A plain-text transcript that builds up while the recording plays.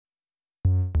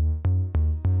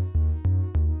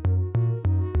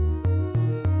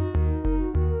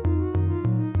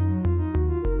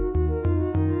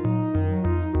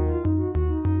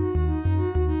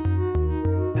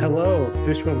Hello,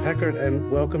 Vishwam, Heckert,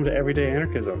 and welcome to Everyday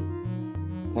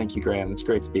Anarchism. Thank you, Graham. It's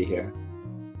great to be here.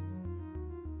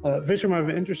 Vishwam, I've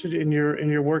been interested in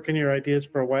your work and your ideas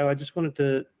for a while. I just wanted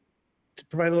to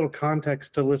provide a little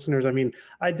context to listeners. I mean,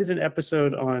 I did an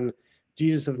episode on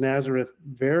Jesus of Nazareth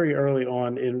very early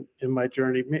on in my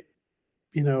journey.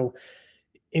 You know,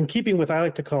 in keeping with what I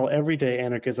like to call everyday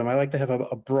anarchism, I like to have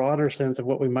a broader sense of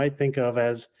what we might think of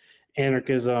as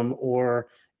anarchism or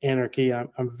anarchy.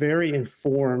 I'm very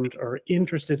informed or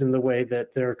interested in the way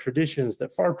that there are traditions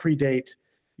that far predate,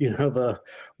 the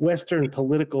Western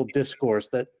political discourse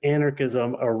that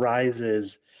anarchism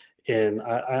arises in.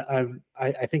 I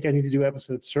think I need to do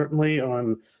episodes certainly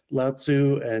on Lao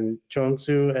Tzu and Chuang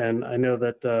Tzu, and I know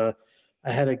that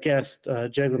I had a guest,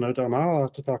 Jeglin O'Donnell,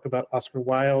 to talk about Oscar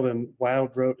Wilde, and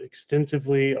Wilde wrote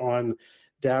extensively on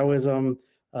Taoism.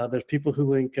 There's people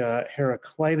who link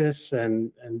Heraclitus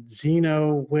and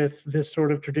Zeno with this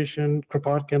sort of tradition.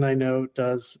 Kropotkin, I know,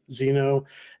 does Zeno.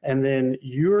 And then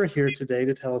you're here today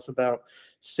to tell us about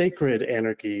sacred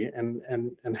anarchy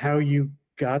and how you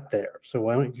got there. So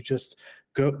why don't you just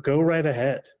go right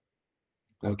ahead?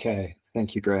 Okay,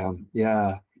 thank you, Graham.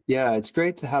 Yeah, it's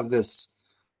great to have this,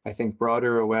 I think,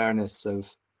 broader awareness of,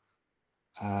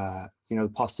 the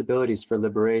possibilities for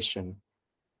liberation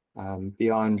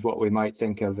beyond what we might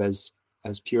think of as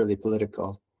purely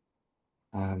political.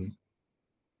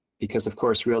 Because, of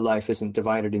course, real life isn't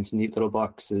divided into neat little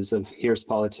boxes of here's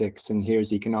politics, and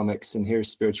here's economics, and here's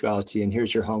spirituality, and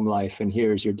here's your home life, and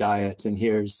here's your diet, and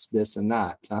here's this and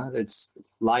that.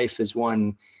 Life is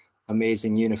one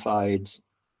amazing unified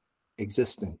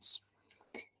existence.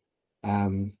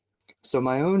 So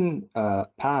my own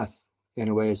path, in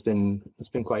a way, it's been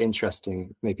quite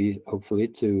interesting, maybe hopefully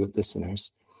to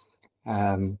listeners.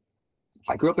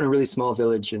 I grew up in a really small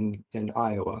village in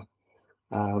Iowa,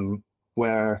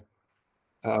 where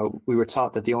we were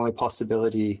taught that the only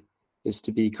possibility is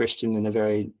to be Christian in a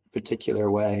very particular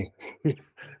way,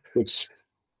 which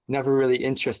never really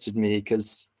interested me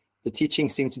because the teaching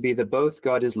seemed to be that both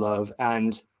God is love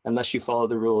and unless you follow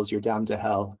the rules, you're damned to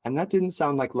hell. And that didn't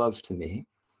sound like love to me.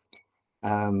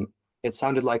 It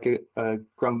sounded like a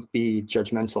grumpy,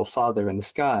 judgmental father in the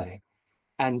sky.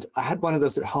 And I had one of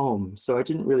those at home, so I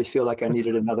didn't really feel like I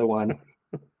needed another one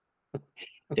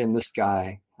in the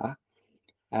sky.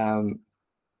 And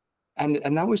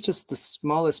that was just the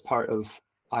smallest part of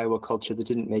Iowa culture that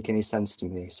didn't make any sense to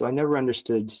me. So I never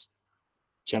understood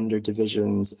gender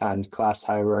divisions and class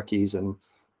hierarchies and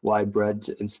why bread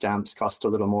and stamps cost a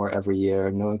little more every year.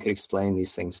 No one could explain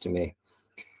these things to me.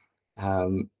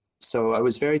 So I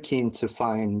was very keen to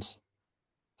find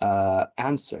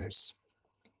answers.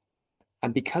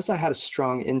 And because I had a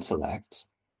strong intellect,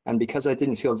 and because I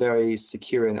didn't feel very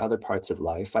secure in other parts of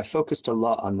life, I focused a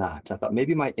lot on that. I thought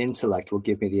maybe my intellect will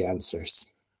give me the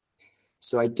answers.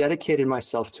 So I dedicated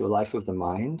myself to a life of the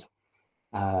mind.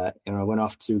 I went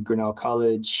off to Grinnell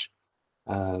College.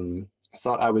 I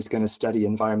thought I was going to study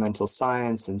environmental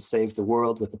science and save the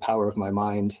world with the power of my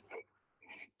mind.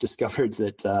 Discovered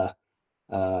that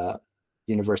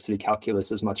university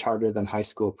calculus is much harder than high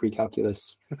school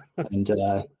pre-calculus, and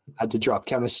had to drop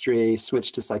chemistry,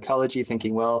 switch to psychology,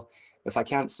 thinking, well, if I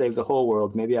can't save the whole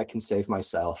world, maybe I can save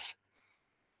myself.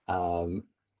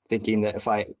 Thinking that if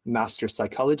I master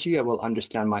psychology, I will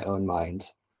understand my own mind.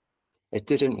 It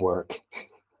didn't work.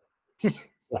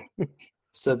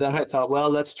 So then I thought, well,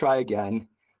 let's try again.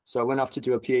 So I went off to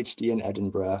do a PhD in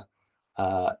Edinburgh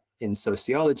in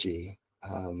sociology.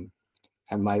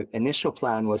 And my initial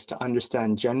plan was to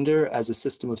understand gender as a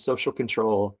system of social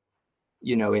control,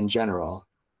 in general.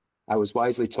 I was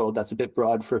wisely told that's a bit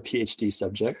broad for a PhD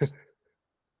subject,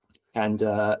 and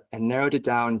narrowed it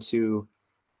down to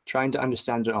trying to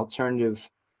understand an alternative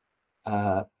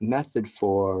method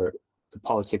for the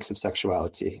politics of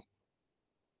sexuality.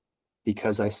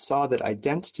 Because I saw that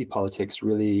identity politics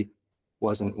really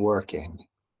wasn't working.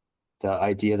 The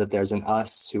idea that there's an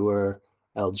us who are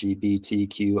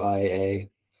LGBTQIA,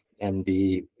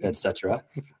 NB, etc.,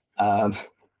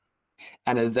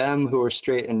 and a them who are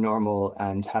straight and normal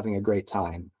and having a great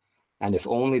time. And if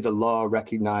only the law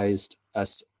recognized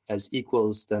us as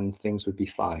equals, then things would be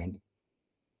fine.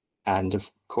 And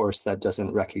of course, that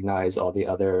doesn't recognize all the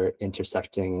other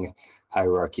intersecting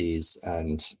hierarchies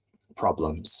and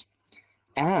problems.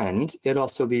 And it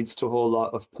also leads to a whole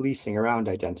lot of policing around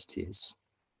identities.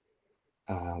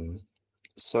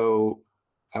 So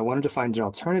I wanted to find an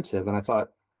alternative, and I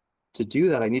thought, to do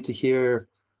that, I need to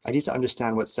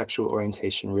understand what sexual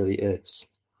orientation really is.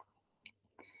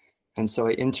 And so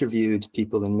I interviewed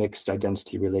people in mixed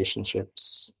identity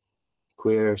relationships,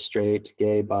 queer, straight,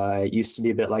 gay, bi, used to be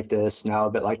a bit like this, now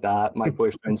a bit like that. My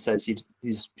boyfriend says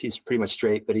he's pretty much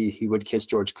straight, but he would kiss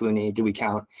George Clooney. Do we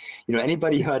count? You know,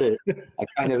 anybody had a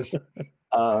kind of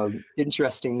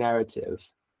interesting narrative.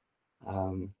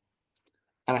 And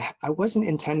I wasn't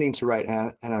intending to write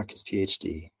an anarchist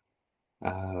PhD,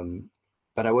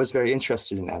 but I was very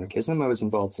interested in anarchism. I was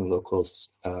involved in local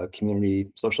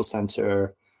community social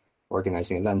center,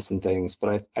 organizing events and things,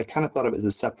 but I kind of thought of it as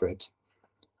a separate.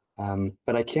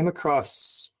 But I came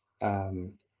across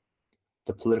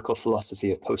the political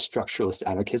philosophy of post-structuralist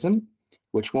anarchism,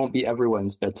 which won't be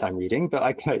everyone's bedtime reading, but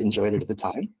I kind of enjoyed it at the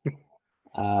time.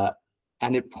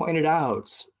 And it pointed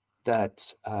out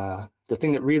that the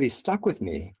thing that really stuck with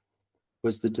me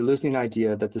was the Deleuzean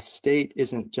idea that the state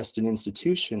isn't just an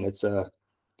institution, it's a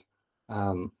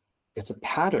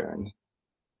pattern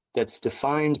that's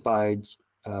defined by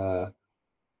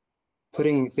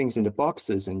putting things into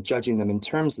boxes and judging them in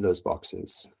terms of those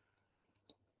boxes.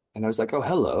 And I was like, oh,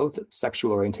 hello, the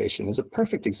sexual orientation is a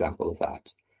perfect example of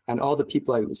that. And all the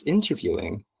people I was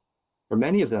interviewing, or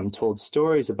many of them, told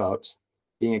stories about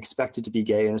being expected to be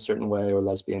gay in a certain way, or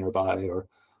lesbian or bi or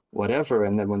whatever.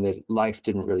 And then when their life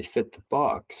didn't really fit the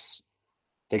box,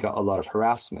 they got a lot of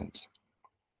harassment.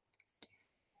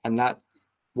 And that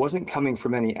wasn't coming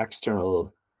from any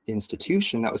external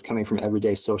institution, that was coming from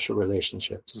everyday social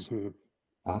relationships.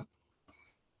 Mm-hmm.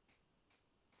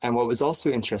 And what was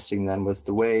also interesting then was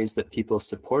the ways that people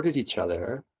supported each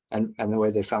other and the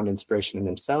way they found inspiration in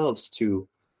themselves to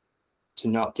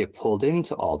not get pulled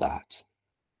into all that,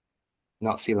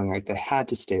 not feeling like they had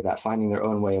to stay that, finding their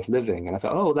own way of living. And I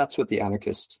thought, oh, that's what the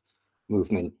anarchist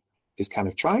movement is kind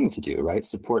of trying to do, right?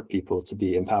 Support people to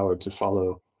be empowered to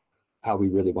follow how we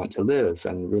really want to live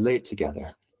and relate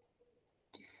together.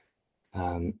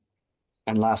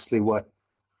 And lastly, what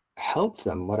helped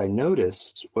them, what I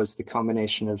noticed was the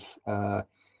combination of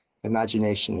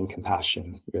imagination and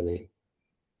compassion, really,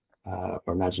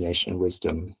 or imagination,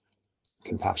 wisdom,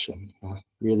 compassion,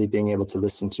 really being able to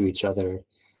listen to each other,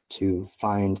 to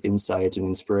find insight and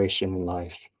inspiration in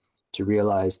life, to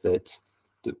realize that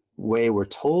the way we're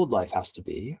told life has to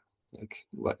be, like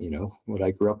what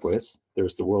I grew up with,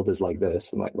 there's the world is like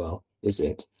this. I'm like, well, is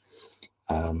it?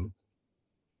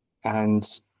 And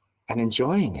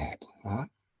enjoying it.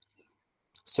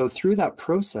 So through that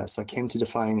process, I came to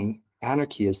define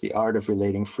anarchy as the art of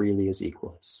relating freely as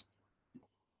equals.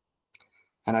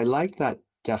 And I like that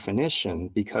definition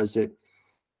because it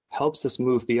helps us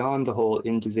move beyond the whole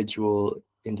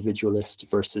individualist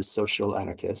versus social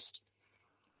anarchist.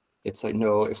 It's like,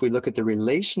 no, if we look at the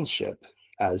relationship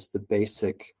as the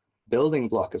basic building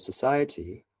block of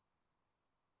society,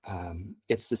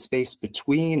 it's the space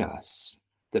between us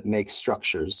that makes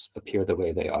structures appear the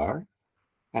way they are.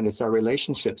 And it's our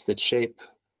relationships that shape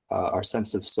our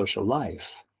sense of social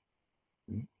life.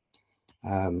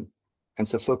 And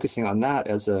so focusing on that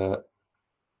as a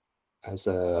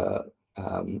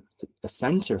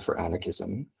center for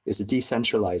anarchism is a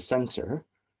decentralized center,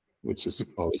 which is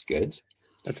always good.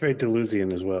 That's very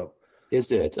Deleuzian as well.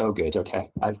 Is it? Oh, good.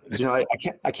 Okay. I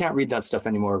can't read that stuff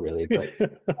anymore, really. But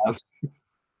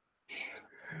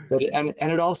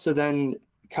it also then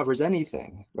covers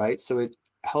anything, right? So it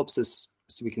helps us,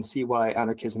 so we can see why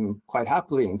anarchism quite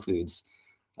happily includes,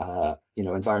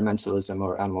 environmentalism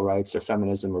or animal rights or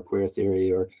feminism or queer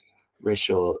theory or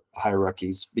racial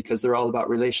hierarchies, because they're all about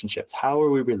relationships. How are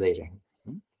we relating?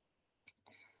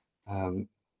 But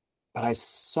I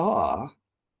saw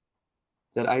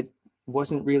that I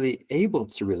wasn't really able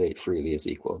to relate freely as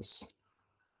equals,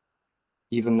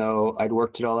 even though I'd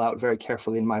worked it all out very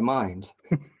carefully in my mind.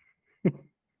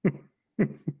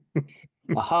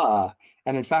 Aha.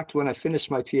 And in fact, when I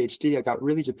finished my PhD, I got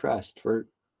really depressed for,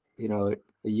 a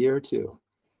year or two,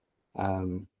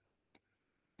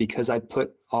 because I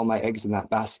put all my eggs in that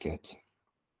basket.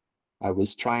 I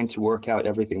was trying to work out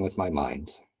everything with my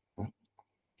mind.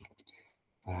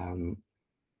 When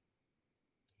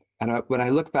I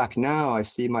look back now, I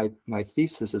see my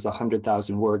thesis as a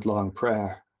 100,000 word long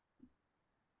prayer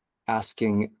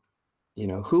asking,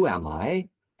 who am I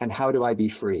and how do I be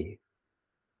free?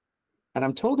 And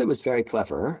I'm told it was very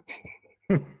clever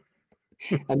and,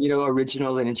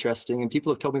 original and interesting. And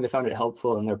people have told me they found it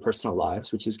helpful in their personal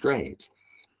lives, which is great.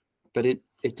 But it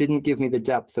didn't give me the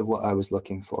depth of what I was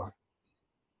looking for.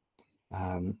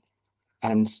 And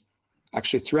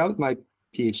actually, throughout my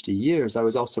PhD years, I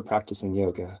was also practicing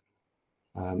yoga,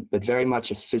 but very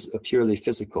much a purely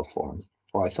physical form,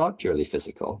 or I thought purely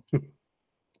physical.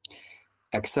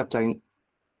 Except I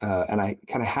And I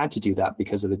kind of had to do that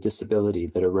because of the disability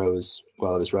that arose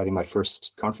while I was writing my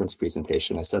first conference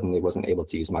presentation. I suddenly wasn't able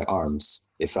to use my arms.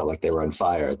 They felt like they were on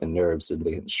fire. The nerves had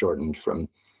been shortened from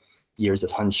years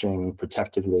of hunching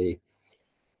protectively,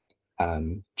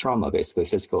 trauma, basically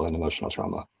physical and emotional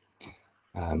trauma,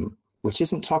 which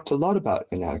isn't talked a lot about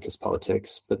in anarchist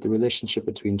politics, but the relationship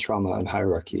between trauma and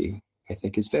hierarchy, I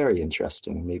think, is very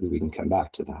interesting. Maybe we can come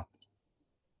back to that.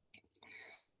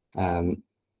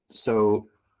 So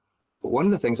one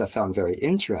of the things I found very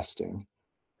interesting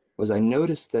was I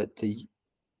noticed that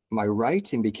my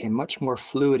writing became much more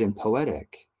fluid and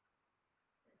poetic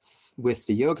with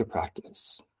the yoga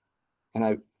practice.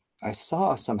 And I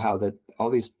saw somehow that all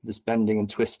this bending and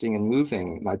twisting and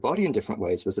moving my body in different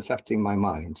ways was affecting my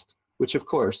mind, which of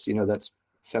course, that's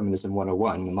feminism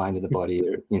 101. The mind and the body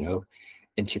are,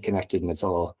 interconnected, and it's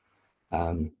all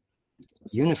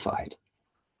unified.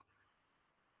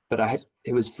 But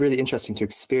it was really interesting to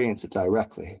experience it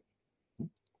directly.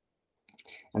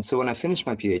 And so when I finished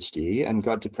my PhD and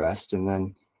got depressed and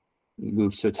then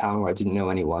moved to a town where I didn't know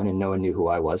anyone and no one knew who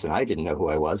I was and I didn't know who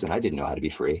I was and I didn't know how to be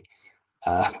free,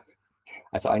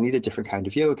 I thought I need a different kind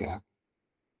of yoga.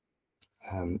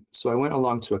 So I went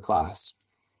along to a class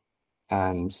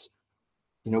and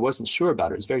wasn't sure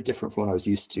about it. It was very different from what I was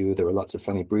used to. There were lots of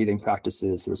funny breathing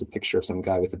practices. There was a picture of some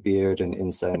guy with a beard and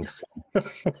incense.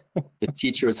 The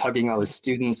teacher was hugging all his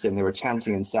students and they were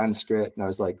chanting in Sanskrit. And I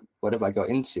was like, what have I got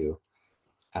into?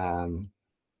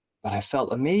 But I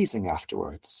felt amazing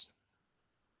afterwards.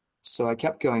 So I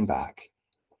kept going back.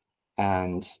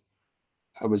 And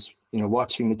I was,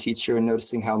 watching the teacher and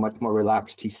noticing how much more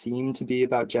relaxed he seemed to be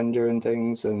about gender and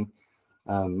things, and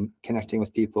connecting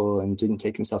with people, and didn't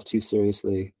take himself too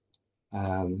seriously.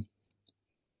 I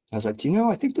was like,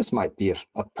 I think this might be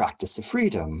a practice of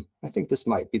freedom. I think this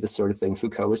might be the sort of thing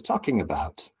Foucault was talking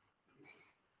about.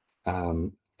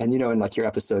 And, in like your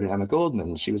episode in Emma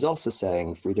Goldman, she was also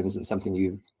saying freedom isn't something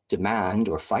you demand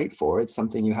or fight for. It's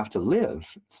something you have to live.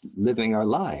 It's living our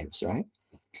lives, right?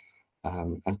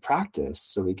 And practice,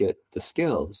 so we get the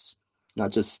skills,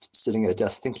 not just sitting at a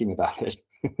desk thinking about it.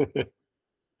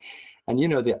 And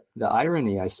the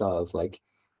irony I saw of like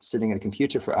sitting at a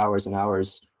computer for hours and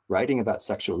hours writing about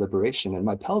sexual liberation and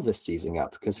my pelvis seizing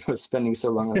up because I was spending so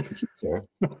long on the computer.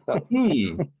 Thought,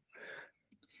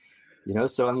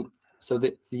 so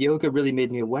the yoga really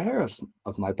made me aware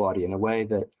of my body in a way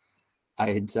that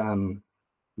I had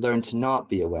learned to not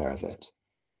be aware of it.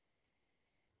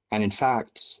 And in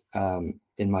fact,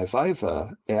 in my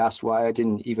Viva, they asked why I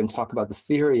didn't even talk about the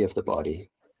theory of the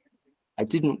body. I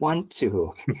didn't want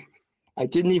to. I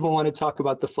didn't even want to talk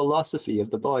about the philosophy of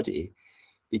the body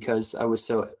because I was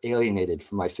so alienated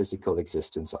from my physical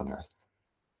existence on Earth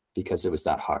because it was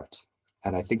that hard.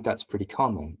 And I think that's pretty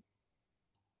common.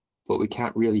 But we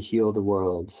can't really heal the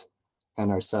world and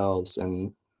ourselves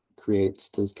and create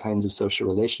the kinds of social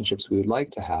relationships we would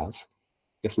like to have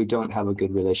if we don't have a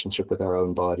good relationship with our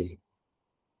own body.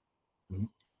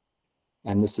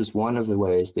 And this is one of the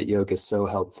ways that yoga is so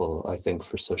helpful, I think,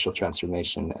 for social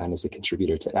transformation and as a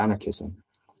contributor to anarchism.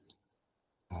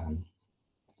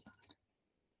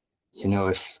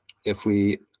 If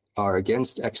we are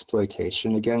against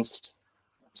exploitation, against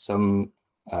some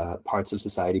parts of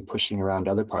society pushing around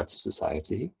other parts of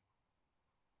society,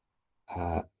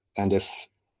 and if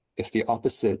the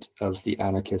opposite of the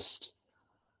anarchist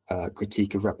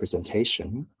critique of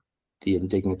representation, the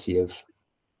indignity of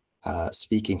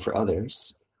speaking for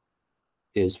others,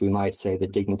 is, we might say, the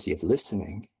dignity of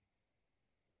listening.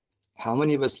 How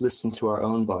many of us listen to our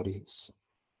own bodies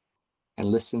and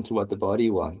listen to what the body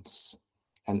wants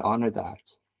and honor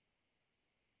that?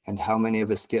 And how many of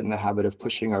us get in the habit of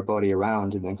pushing our body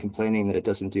around and then complaining that it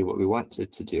doesn't do what we want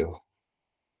it to do?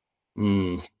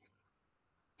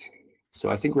 So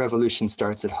I think revolution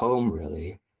starts at home,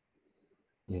 really.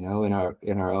 In our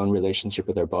own relationship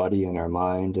with our body and our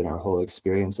mind and our whole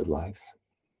experience of life.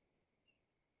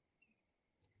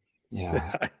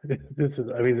 Yeah. This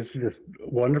is just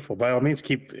wonderful. By all means,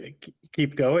 keep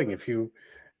going. If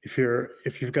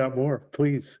you've got more,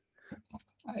 please.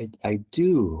 I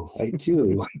do. I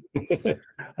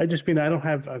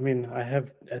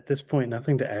have at this point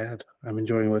nothing to add. I'm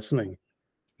enjoying listening.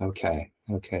 Okay.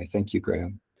 Thank you,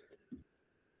 Graham.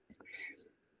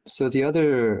 So the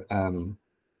other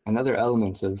another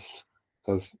element of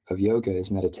yoga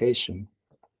is meditation.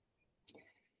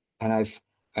 And I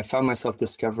found myself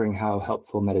discovering how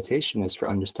helpful meditation is for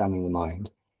understanding the mind,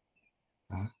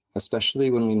 especially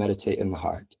when we meditate in the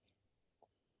heart.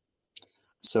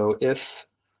 So if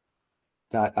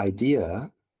that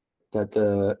idea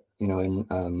that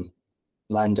in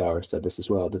Landauer said this as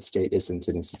well, that state isn't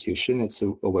an institution, it's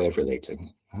a way of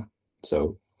relating.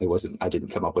 So it wasn't, I didn't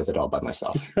come up with it all by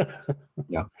myself.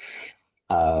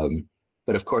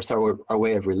 But of course, our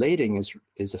way of relating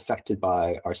is affected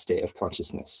by our state of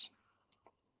consciousness.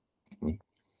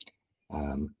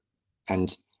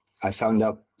 And I found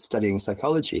out studying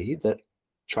psychology that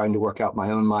trying to work out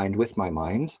my own mind with my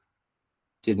mind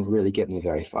didn't really get me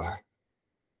very far.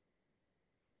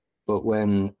 But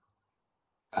when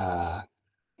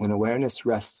awareness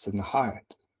rests in the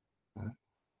heart,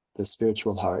 the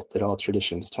spiritual heart that all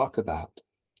traditions talk about,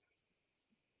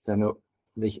 then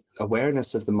the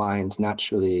awareness of the mind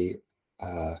naturally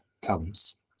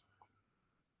comes.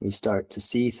 We start to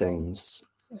see things,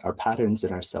 our patterns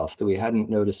in ourselves that we hadn't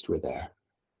noticed were there.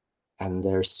 And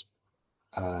there's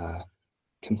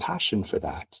compassion for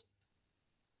that.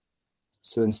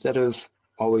 So instead of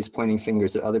always pointing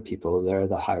fingers at other people, they're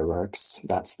the hierarchs,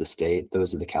 that's the state,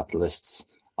 those are the capitalists,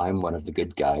 I'm one of the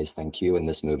good guys, thank you, in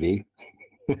this movie.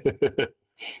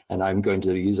 And I'm going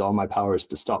to use all my powers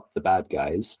to stop the bad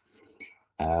guys.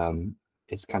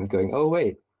 It's kind of going, oh,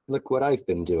 wait, look what I've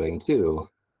been doing too.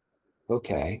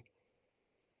 Okay.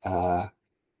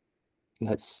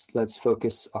 Let's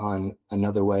focus on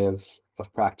another way of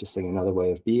practicing, another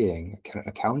way of being,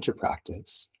 a counter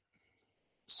practice,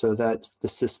 so that the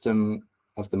system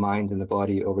of the mind and the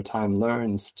body over time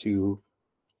learns to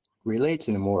relate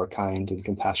in a more kind and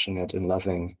compassionate and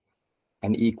loving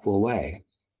and equal way.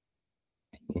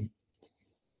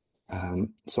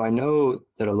 So I know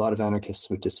that a lot of anarchists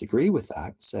would disagree with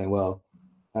that, saying, well,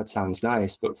 that sounds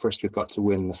nice, but first we've got to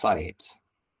win the fight.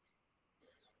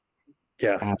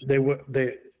 Yeah, they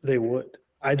would.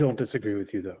 I don't disagree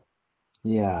with you, though.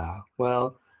 Yeah,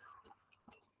 well,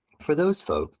 for those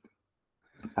folk,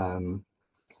 I'd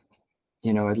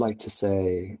like to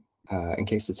say, in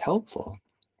case it's helpful,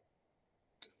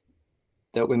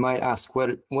 that we might ask what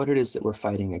it is that we're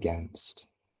fighting against.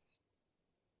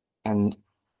 And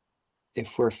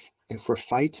if we're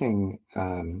fighting,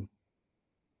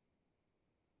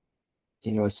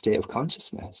 a state of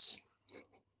consciousness,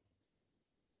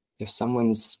 if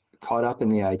someone's caught up in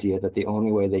the idea that the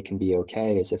only way they can be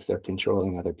okay is if they're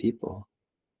controlling other people,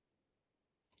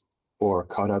 or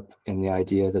caught up in the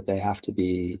idea that they have to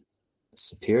be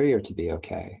superior to be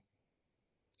okay,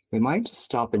 we might just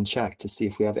stop and check to see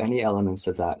if we have any elements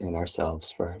of that in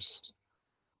ourselves first.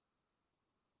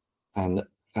 And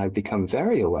I've become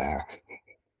very aware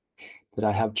that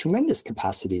I have tremendous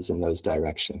capacities in those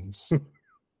directions.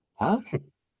 I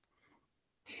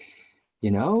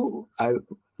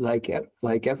like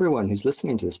everyone who's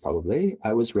listening to this probably,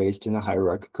 I was raised in a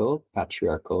hierarchical,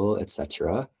 patriarchal,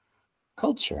 etc.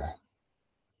 culture.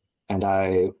 And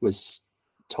I was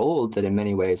told that in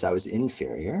many ways I was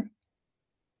inferior,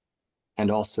 and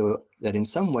also that in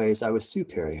some ways I was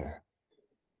superior.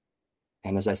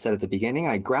 And as I said at the beginning,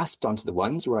 I grasped onto the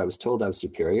ones where I was told I was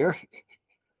superior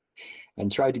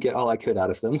and tried to get all I could out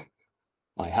of them.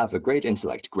 I have a great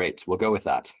intellect. Great, we'll go with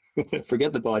that.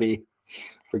 Forget the body,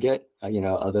 forget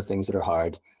other things that are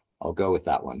hard. I'll go with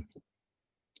that one.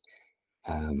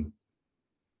 And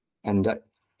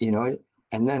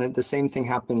then the same thing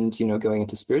happened, going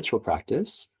into spiritual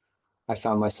practice. I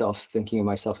found myself thinking of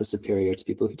myself as superior to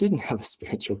people who didn't have a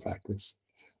spiritual practice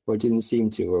or didn't seem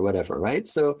to, or whatever, right?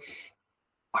 So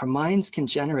our minds can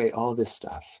generate all this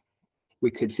stuff.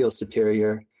 We could feel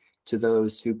superior to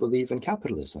those who believe in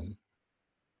capitalism,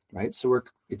 right? So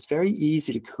it's very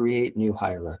easy to create new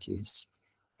hierarchies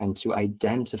and to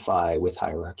identify with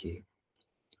hierarchy.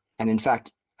 And in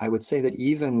fact, I would say that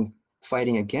even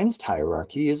fighting against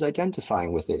hierarchy is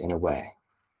identifying with it in a way.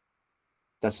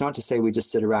 That's not to say we just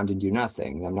sit around and do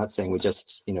nothing. I'm not saying we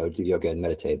just, do yoga and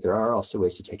meditate. There are also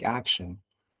ways to take action.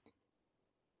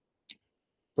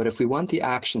 But if we want the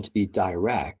action to be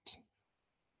direct,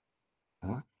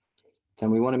 then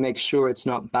we want to make sure it's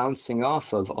not bouncing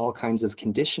off of all kinds of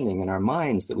conditioning in our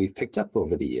minds that we've picked up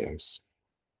over the years.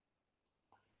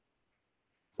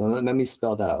 So let me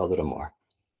spell that out a little more.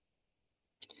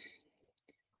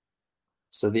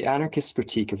 So the anarchist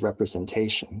critique of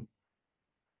representation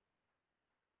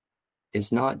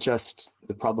is not just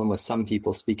the problem with some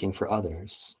people speaking for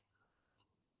others.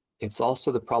 It's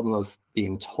also the problem of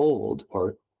being told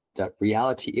or that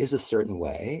reality is a certain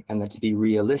way, and that to be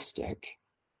realistic,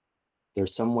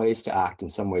 there's some ways to act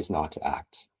and some ways not to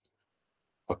act,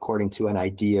 according to an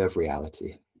idea of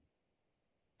reality.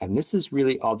 And this is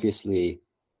really obviously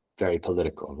very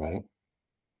political, right?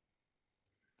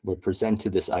 We're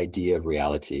presented this idea of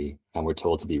reality and we're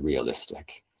told to be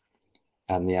realistic.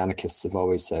 And the anarchists have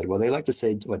always said, well, they like to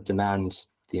say what demands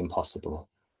the impossible.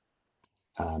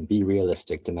 Be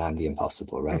realistic, demand the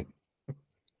impossible, right?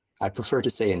 I prefer to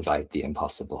say invite the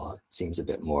impossible. It seems a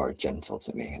bit more gentle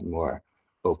to me and more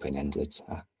open-ended.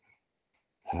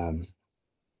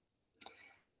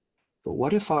 But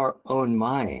what if our own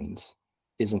mind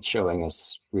isn't showing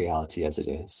us reality as it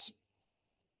is?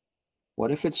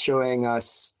 What if it's showing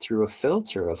us through a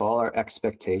filter of all our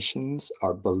expectations,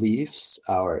 our beliefs,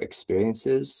 our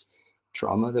experiences,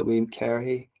 trauma that we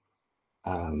carry?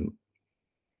 Then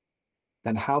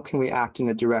how can we act in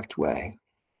a direct way?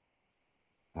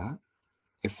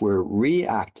 If we're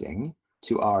reacting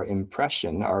to our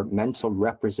impression, our mental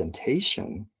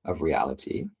representation of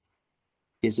reality,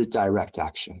 is it direct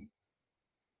action?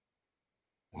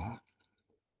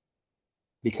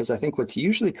 Because I think what's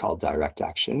usually called direct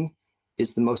action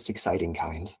is the most exciting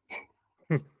kind.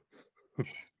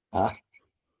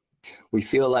 We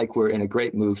feel like we're in a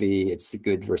great movie, it's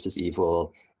good versus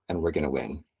evil, and we're going to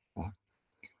win.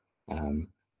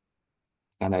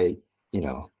 And I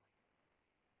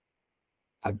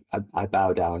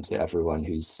bow down to everyone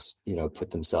who's,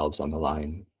 put themselves on the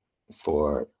line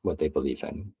for what they believe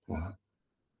in.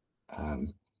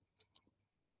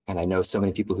 And I know so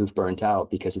many people who've burnt out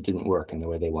because it didn't work in the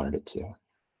way they wanted it to.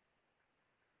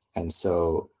 And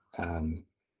so,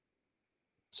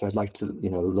 so I'd like to,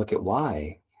 look at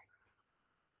why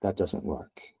that doesn't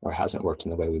work or hasn't worked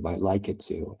in the way we might like it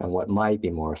to, and what might be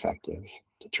more effective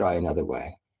to try another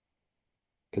way.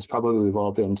 Because probably we've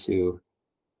all been to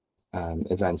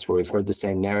events where we've heard the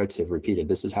same narrative repeated.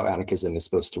 This is how anarchism is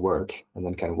supposed to work. And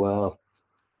then kind of, well,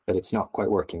 but it's not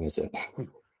quite working, is it?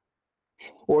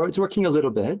 Or it's working a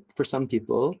little bit for some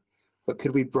people, but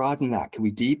could we broaden that? Could we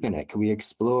deepen it? Could we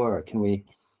explore? Can we,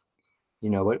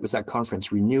 what was that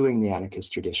conference? Renewing the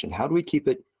anarchist tradition. How do we keep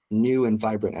it new and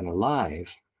vibrant and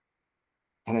alive?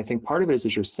 And I think part of it is,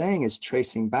 as you're saying, is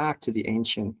tracing back to the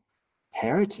ancient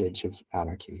heritage of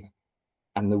anarchy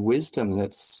and the wisdom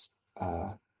that's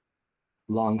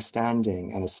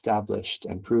long-standing and established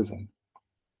and proven.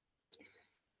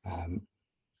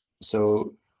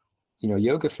 So,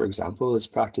 yoga, for example, is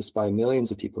practiced by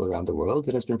millions of people around the world.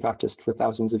 It has been practiced for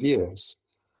thousands of years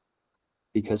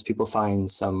because people find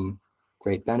some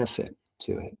great benefit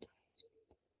to it.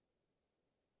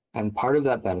 And part of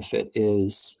that benefit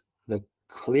is the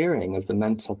clearing of the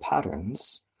mental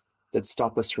patterns that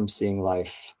stop us from seeing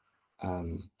life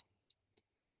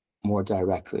more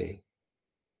directly.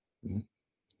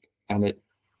 And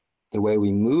the way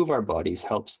we move our bodies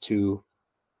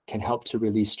can help to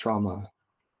release trauma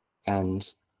and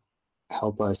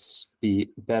help us be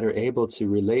better able to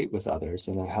relate with others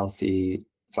in a healthy,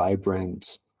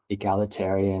 vibrant,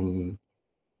 egalitarian,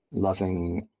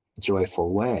 loving,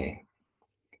 joyful way.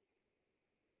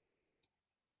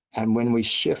 And when we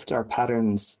shift our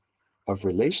patterns of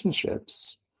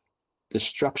relationships, the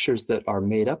structures that are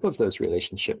made up of those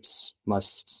relationships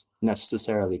must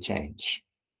necessarily change.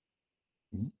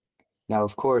 Now,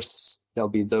 of course, there'll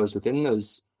be those within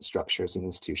those structures and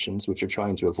institutions which are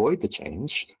trying to avoid the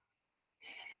change.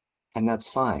 And that's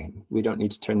fine. We don't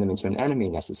need to turn them into an enemy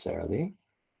necessarily.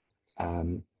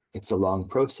 It's a long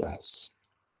process.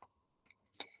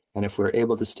 And if we're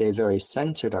able to stay very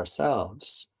centered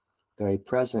ourselves, very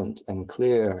present and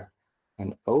clear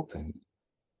and open,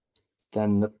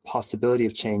 then the possibility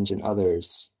of change in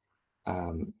others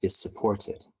is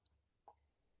supported.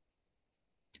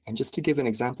 And just to give an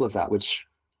example of that, which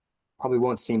probably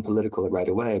won't seem political right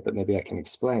away, but maybe I can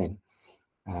explain.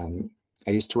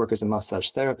 I used to work as a massage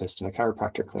therapist in a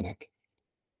chiropractor clinic.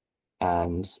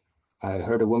 And I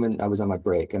heard a woman, I was on my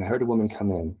break, and I heard a woman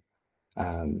come in,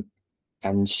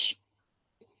 and she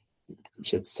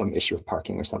had some issue with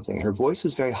parking or something. And her voice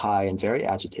was very high and very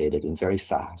agitated and very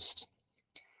fast.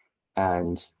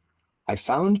 And I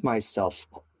found myself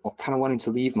kind of wanting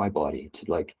to leave my body,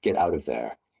 to get out of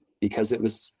there, because it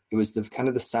was the kind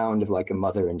of the sound of like a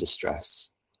mother in distress.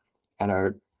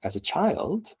 And as a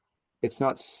child, it's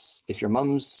not, if your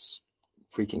mom's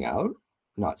freaking out,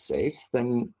 not safe,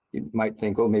 then you might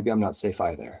think, oh, maybe I'm not safe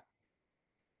either,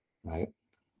 right?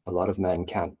 A lot of men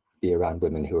can't be around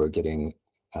women who are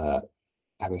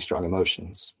having strong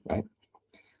emotions, right?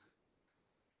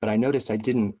 But I noticed I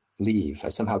didn't leave. I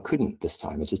somehow couldn't this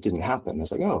time. It just didn't happen. I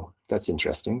was like, oh, that's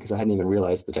interesting, because I hadn't even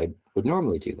realized that I would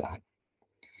normally do that.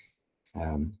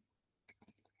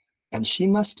 And she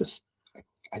must have,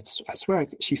 I swear,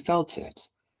 she felt it,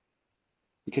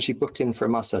 because she booked in for a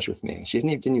massage with me. She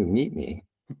didn't even meet me,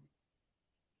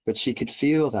 but she could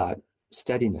feel that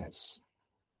steadiness.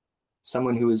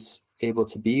 Someone who was able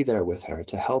to be there with her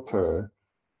to help her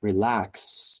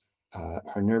relax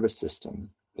her nervous system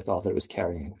with all that it was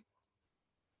carrying.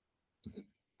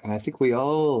 And I think we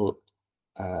all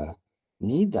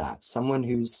need that. Someone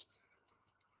who's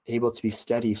able to be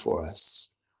steady for us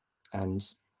and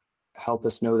help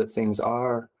us know that things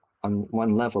are on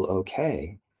one level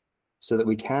okay, so that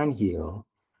we can heal,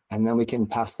 and then we can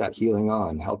pass that healing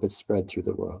on, help it spread through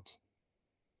the world.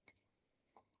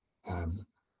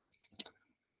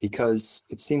 Because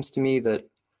it seems to me that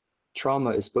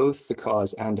trauma is both the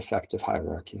cause and effect of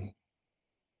hierarchy.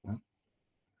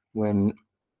 When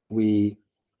we,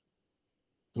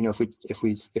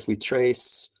 if we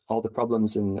trace all the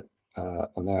problems in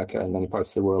America and many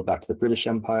parts of the world back to the British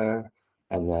Empire,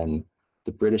 and then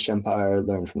the British Empire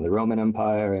learned from the Roman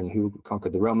Empire and who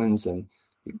conquered the Romans. And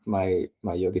my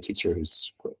yoga teacher,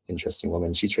 who's quite an interesting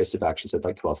woman, she traced it back, she said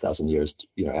like 12,000 years,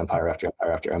 empire after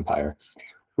empire after empire,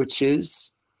 which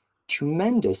is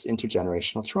tremendous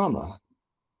intergenerational trauma,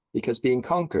 because being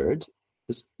conquered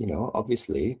is,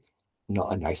 obviously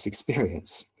not a nice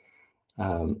experience,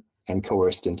 and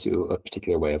coerced into a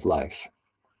particular way of life.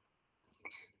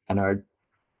 And our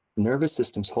nervous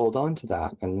systems hold on to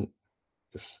that. And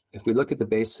if we look at the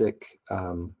basic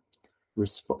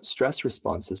stress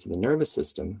responses of the nervous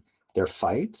system, they're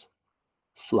fight,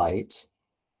 flight,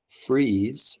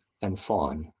 freeze, and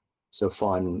fawn. So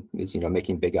fawn is,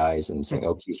 making big eyes and saying,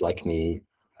 oh, please like me.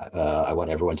 I want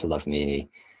everyone to love me.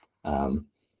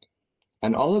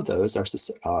 And all of those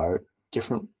are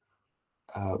different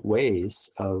ways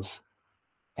of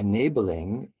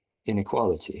enabling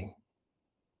inequality.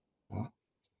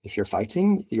 If you're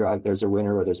fighting, there's a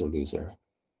winner or there's a loser.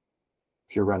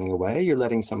 If you're running away, you're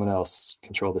letting someone else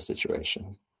control the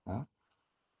situation.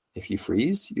 If you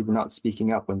freeze, you're not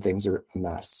speaking up when things are a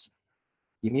mess.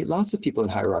 You meet lots of people in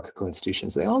hierarchical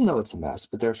institutions. They all know it's a mess,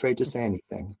 but they're afraid to say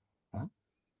anything.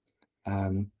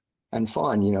 And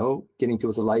fawn, getting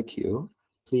people to like you,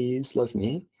 please love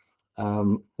me.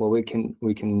 Well, we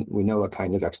know what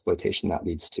kind of exploitation that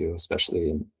leads to,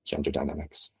 especially in gender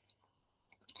dynamics.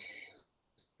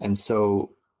 And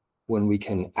so when we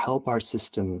can help our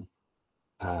system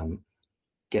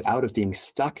get out of being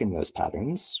stuck in those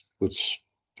patterns, which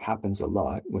happens a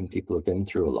lot when people have been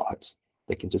through a lot,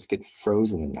 they can just get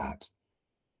frozen in that.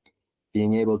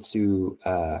 Being able to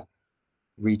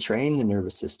retrain the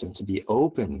nervous system to be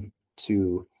open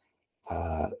to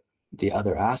the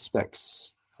other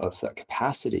aspects of the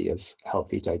capacity of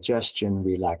healthy digestion,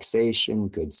 relaxation,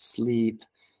 good sleep,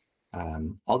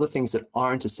 all the things that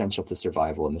aren't essential to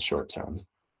survival in the short term,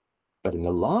 but in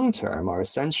the long term are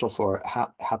essential for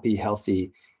happy,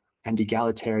 healthy, and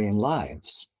egalitarian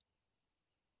lives.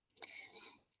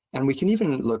 And we can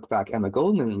even look back, Emma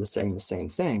Goldman was saying the same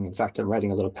thing. In fact, I'm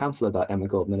writing a little pamphlet about Emma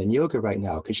Goldman and yoga right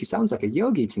now, because she sounds like a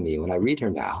yogi to me when I read her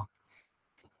now.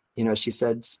 She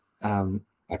said, I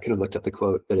could have looked up the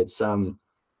quote, but it's, so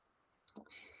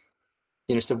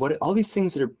what all these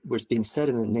things that were being said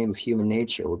in the name of human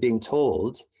nature, we're being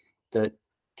told that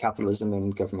capitalism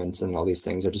and government and all these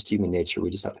things are just human nature. We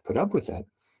just have to put up with it.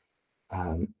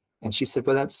 And she said,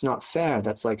 well, that's not fair.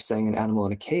 That's like saying an animal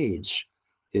in a cage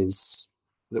is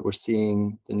that we're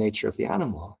seeing the nature of the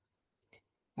animal.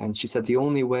 And she said, the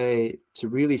only way to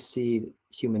really see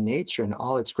human nature and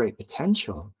all its great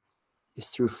potential is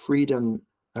through freedom,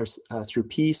 or through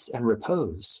peace and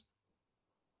repose.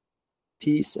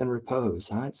 Peace and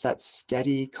repose. It's that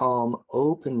steady, calm,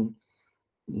 open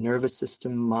nervous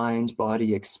system, mind,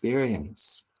 body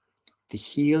experience. The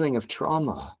healing of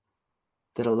trauma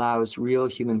that allows real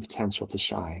human potential to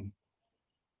shine.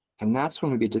 And that's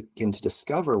when we begin to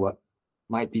discover what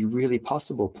might be really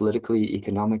possible politically,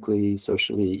 economically,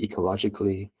 socially,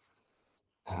 ecologically,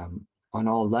 on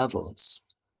all levels.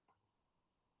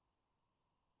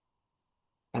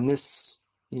 And this,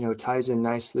 ties in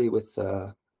nicely with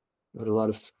what a lot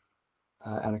of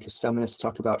anarchist feminists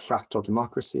talk about, fractal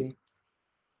democracy.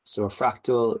 So a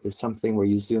fractal is something where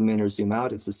you zoom in or zoom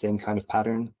out. It's the same kind of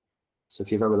pattern. So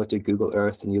if you've ever looked at Google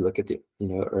Earth and you look at the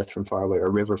Earth from far away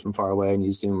or river from far away and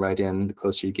you zoom right in, the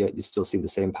closer you get, you still see the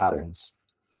same patterns.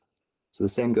 So the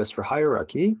same goes for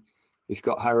hierarchy. If you've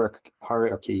got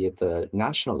hierarchy at the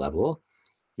national level,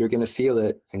 you're going to feel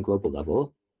it in global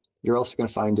level. You're also going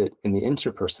to find it in the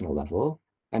interpersonal level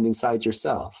and inside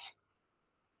yourself.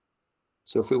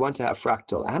 So if we want to have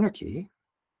fractal anarchy,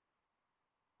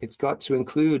 it's got to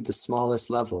include the smallest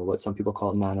level, what some people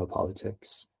call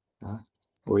nanopolitics,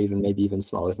 or maybe even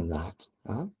smaller than that.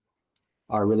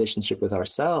 Our relationship with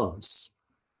ourselves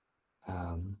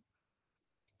can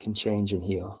change and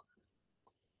heal.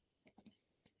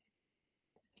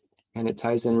 And it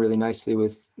ties in really nicely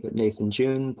with what Nathan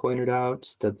June pointed out,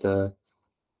 that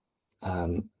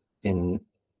in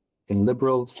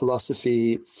liberal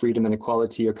philosophy, freedom and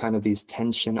equality are kind of these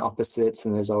tension opposites,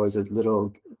 and there's always a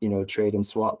little, trade and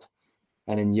swap.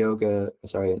 And in yoga,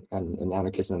 and in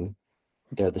anarchism,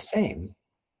 they're the same.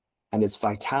 And it's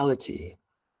vitality,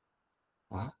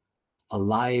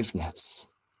 aliveness.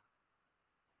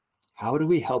 How do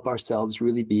we help ourselves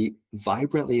really be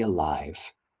vibrantly alive?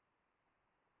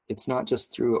 It's not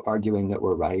just through arguing that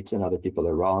we're right and other people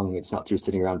are wrong. It's not through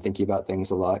sitting around thinking about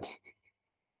things a lot.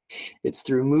 It's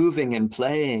through moving and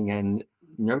playing and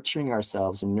nurturing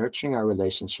ourselves and nurturing our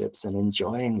relationships and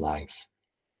enjoying life.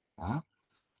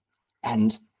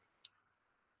 And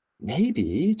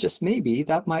maybe, just maybe,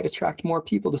 that might attract more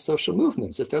people to social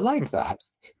movements if they're like that.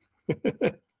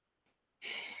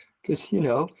 Because,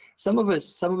 some of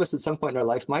us at some point in our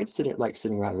life might sitting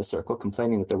around in a circle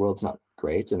complaining that the world's not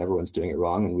great and everyone's doing it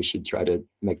wrong and we should try to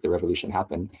make the revolution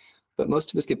happen. But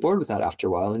most of us get bored with that after a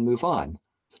while and move on.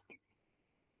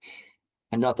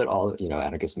 And not that all,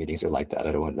 anarchist meetings are like that.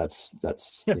 I don't want, that's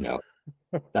that's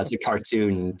a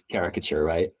cartoon caricature,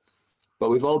 right? But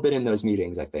we've all been in those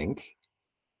meetings, I think.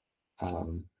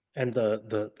 And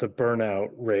the burnout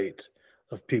rate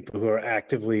of people who are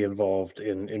actively involved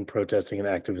in protesting and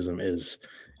activism is,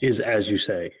 as you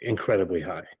say, incredibly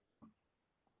high.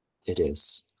 It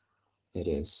is.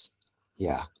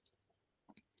 Yeah.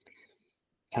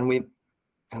 And we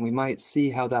might see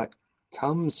how that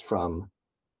comes from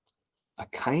a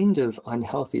kind of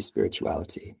unhealthy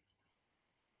spirituality.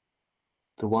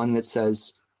 The one that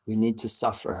says we need to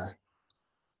suffer.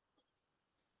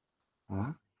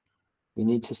 We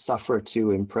need to suffer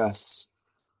to impress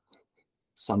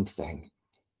something.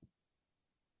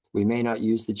 We may not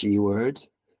use the G word,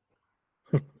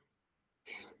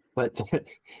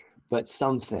 but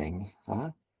something.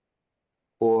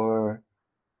 Or,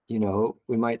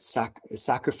 we might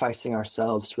sacrificing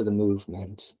ourselves for the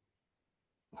movement.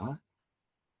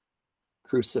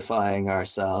 Crucifying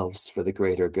ourselves for the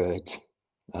greater good.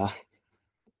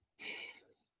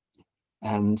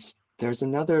 And there's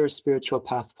another spiritual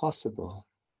path possible.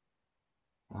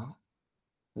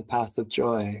 The path of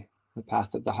joy, the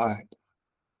path of the heart.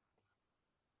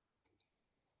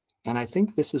 And I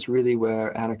think this is really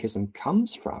where anarchism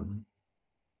comes from.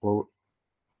 Well,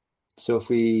 so if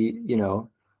we,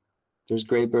 there's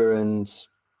Graeber and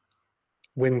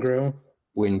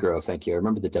Wingrove, thank you. I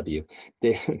remember the W.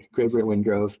 Graeber and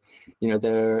Wingrove,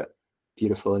 their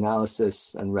beautiful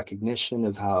analysis and recognition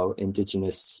of how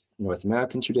indigenous North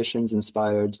American traditions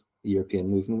inspired the European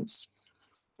movements.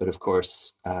 But of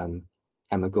course,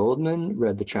 Emma Goldman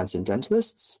read the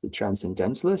Transcendentalists. The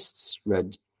Transcendentalists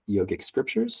read yogic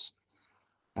scriptures.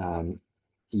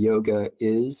 Yoga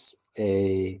is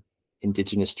a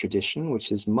indigenous tradition,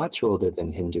 which is much older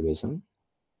than Hinduism.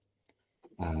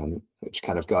 Which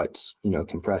kind of got,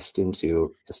 compressed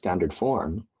into a standard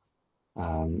form.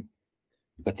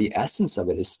 But the essence of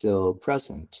it is still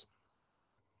present.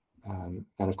 And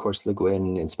of course, Le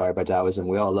Guin, inspired by Taoism,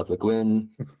 we all love Le Guin.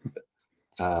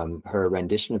 Her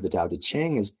rendition of the Tao Te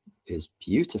Ching is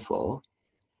beautiful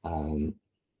and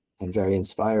very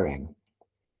inspiring.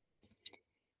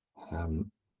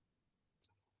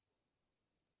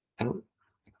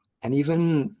 And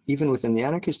even within the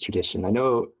anarchist tradition, I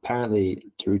know apparently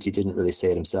Durruti didn't really say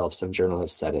it himself. Some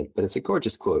journalists said it, but it's a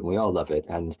gorgeous quote and we all love it.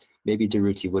 And maybe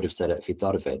Durruti would have said it if he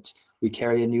thought of it. We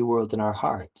carry a new world in our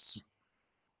hearts.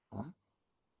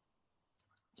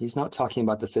 He's not talking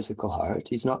about the physical heart.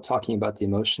 He's not talking about the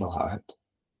emotional heart.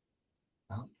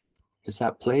 It's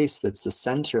that place that's the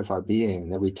center of our being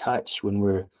that we touch when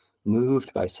we're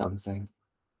moved by something,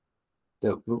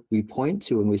 that we point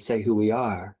to when we say who we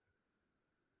are.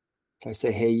 If I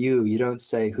say, hey, you don't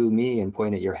say who me and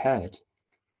point at your head.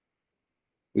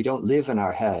 We don't live in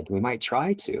our head. We might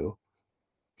try to,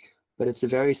 but it's a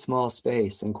very small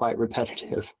space and quite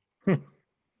repetitive.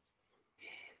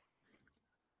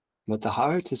 But the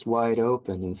heart is wide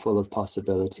open and full of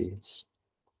possibilities.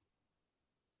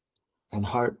 And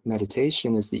heart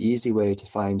meditation is the easy way to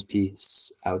find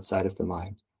peace outside of the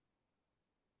mind,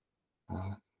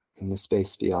 in the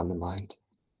space beyond the mind.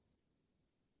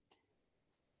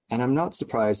 And I'm not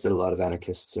surprised that a lot of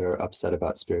anarchists are upset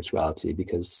about spirituality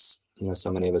because,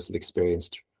 so many of us have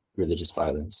experienced religious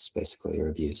violence, basically, or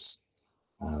abuse,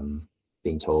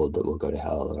 being told that we'll go to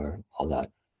hell or all that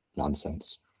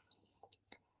nonsense,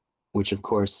 which of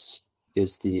course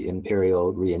is the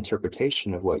imperial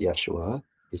reinterpretation of what Yeshua,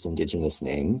 his indigenous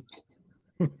name,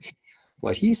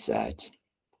 what he said.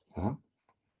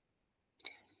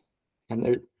 And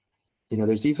there,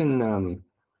 there's even,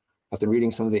 I've been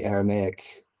reading some of the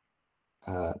Aramaic,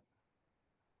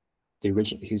 the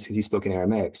original, he spoke in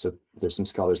Aramaic, so there's some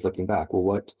scholars looking back.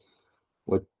 Well,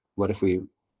 what if we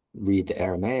read the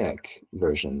Aramaic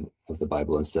version of the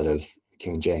Bible instead of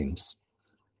King James?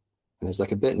 And there's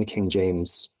like a bit in the King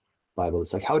James Bible.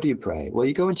 It's like, how do you pray? Well,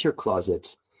 you go into your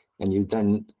closet and you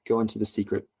then go into the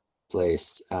secret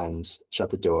place and shut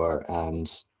the door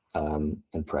and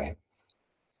pray.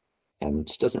 And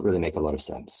it doesn't really make a lot of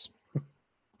sense.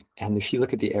 And if you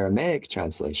look at the Aramaic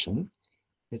translation,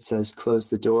 it says, close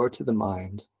the door to the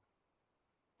mind,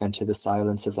 enter the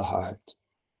silence of the heart,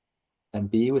 and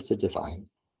be with the divine.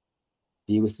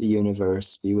 Be with the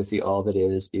universe, be with the all that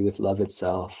is, be with love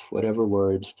itself, whatever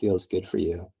word feels good for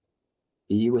you.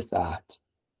 Be with that.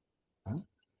 Huh?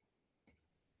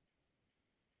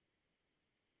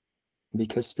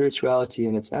 Because spirituality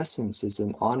in its essence is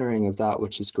an honoring of that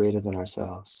which is greater than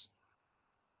ourselves.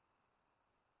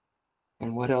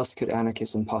 And what else could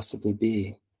anarchism possibly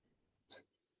be?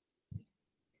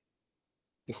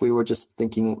 If we were just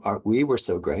thinking we were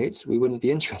so great, we wouldn't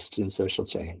be interested in social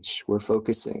change. We're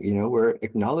focusing, we're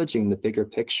acknowledging the bigger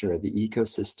picture, the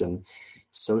ecosystem,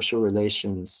 social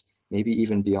relations, maybe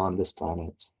even beyond this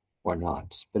planet or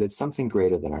not, but it's something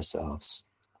greater than ourselves.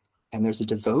 And there's a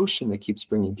devotion that keeps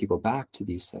bringing people back to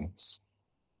these things.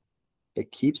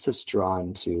 It keeps us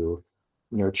drawn to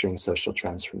nurturing social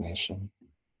transformation.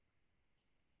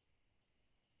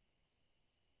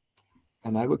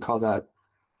 And I would call that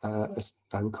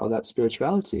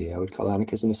spirituality. I would call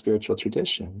anarchism a spiritual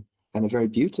tradition, and a very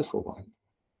beautiful one.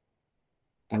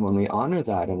 And when we honor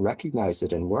that and recognize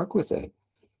it and work with it,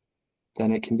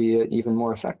 then it can be an even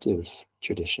more effective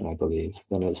tradition, I believe,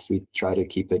 than if we try to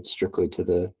keep it strictly to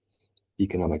the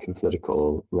economic and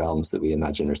political realms that we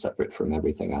imagine are separate from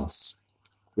everything else,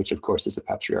 which of course is a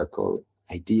patriarchal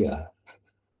idea.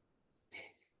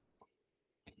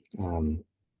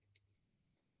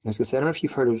 I was going to say, I don't know if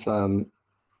you've heard of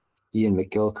Ian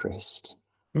McGilchrist.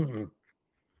 Mm-hmm.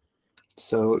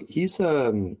 So he's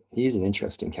an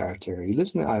interesting character. He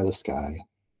lives in the Isle of Skye,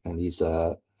 and he's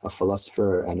a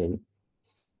philosopher and a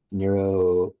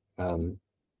kind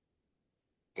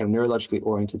of neurologically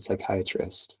oriented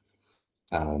psychiatrist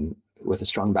with a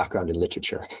strong background in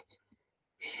literature.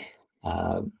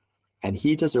 And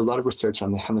he does a lot of research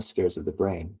on the hemispheres of the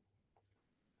brain.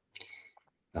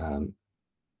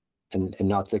 And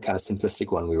not the kind of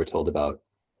simplistic one we were told about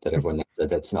that everyone said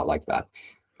that's not like that.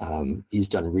 He's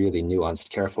done really nuanced,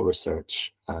 careful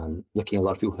research, looking at a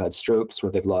lot of people who've had strokes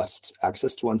where they've lost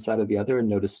access to one side or the other and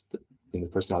noticed the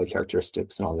personality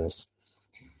characteristics and all this.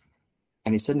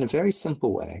 And he said in a very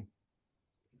simple way,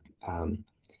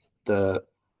 the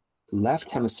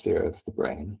left hemisphere of the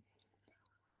brain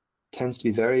tends to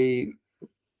be very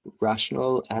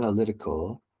rational,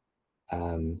 analytical,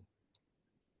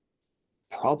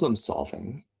 problem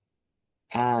solving,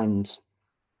 and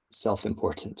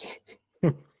self-important.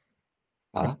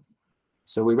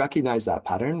 So we recognize that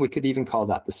pattern. We could even call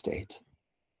that the state.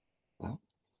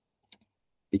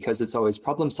 Because it's always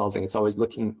problem solving, it's always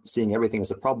seeing everything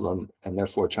as a problem, and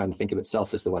therefore trying to think of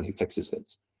itself as the one who fixes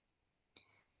it.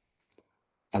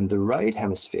 And the right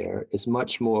hemisphere is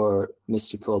much more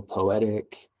mystical,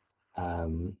 poetic,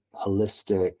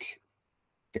 holistic,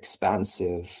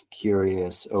 expansive,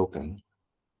 curious, open.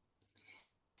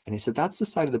 And he said, that's the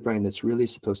side of the brain that's really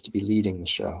supposed to be leading the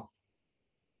show.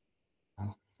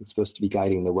 It's supposed to be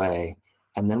guiding the way.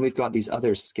 And then we've got these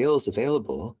other skills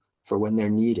available for when they're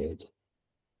needed.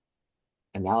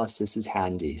 Analysis is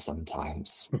handy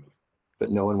sometimes,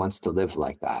 but no one wants to live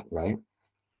like that, right?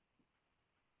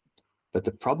 But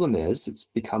the problem is it's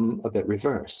become a bit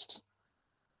reversed.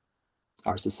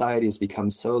 Our society has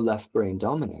become so left brain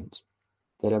dominant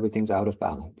that everything's out of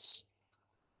balance.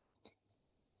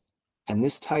 And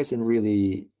this ties in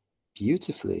really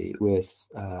beautifully with,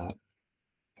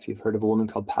 if you've heard of a woman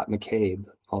called Pat McCabe,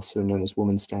 also known as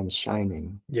Woman Stands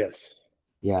Shining. Yes.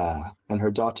 Yeah, and her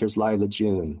daughter's Lila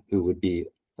June, who would be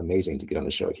amazing to get on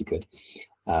the show if you could,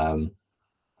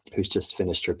 who's just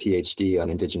finished her PhD on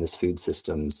Indigenous food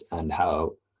systems and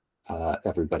how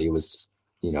everybody was,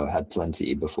 had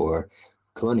plenty before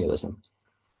colonialism.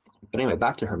 But anyway,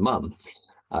 back to her mom.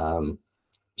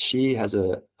 She has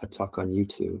a talk on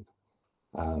YouTube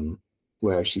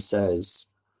where she says,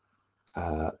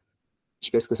 she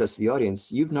basically says to the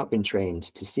audience, you've not been trained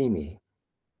to see me.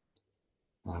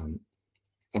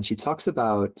 And she talks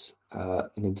about an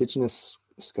Indigenous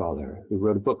scholar who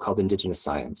wrote a book called Indigenous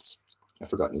Science. I've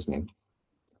forgotten his name.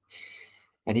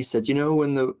 And he said,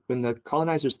 when the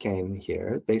colonizers came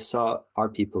here, they saw our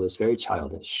people as very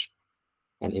childish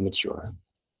and immature.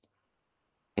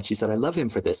 And she said, I love him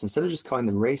for this. Instead of just calling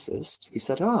them racist, he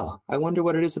said, I wonder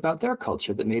what it is about their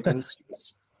culture that made them see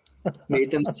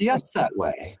us that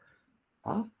way.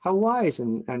 How wise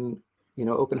and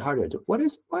open-hearted.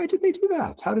 Why did they do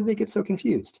that? How did they get so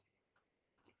confused?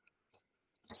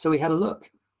 So he had a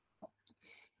look,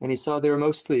 and he saw they were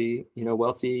mostly,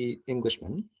 wealthy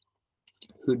Englishmen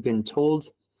who'd been told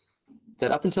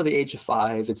that up until the age of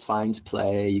 5, it's fine to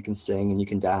play, you can sing and you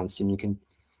can dance and you can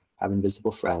have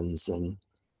invisible friends and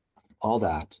all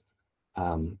that.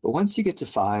 But once you get to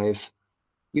 5,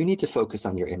 you need to focus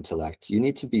on your intellect. You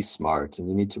need to be smart and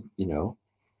you need to,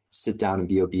 sit down and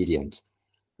be obedient.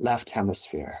 Left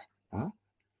hemisphere,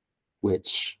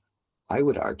 which I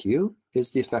would argue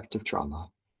is the effect of trauma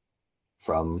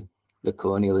from the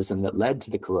colonialism that led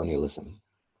to the colonialism.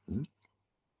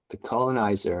 The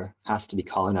colonizer has to be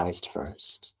colonized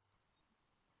first.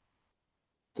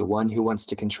 The one who wants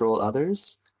to control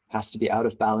others has to be out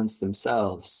of balance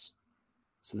themselves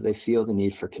so that they feel the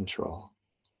need for control.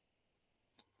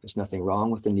 There's nothing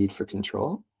wrong with the need for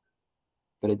control,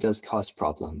 but it does cause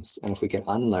problems. And if we can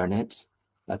unlearn it,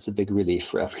 that's a big relief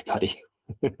for everybody.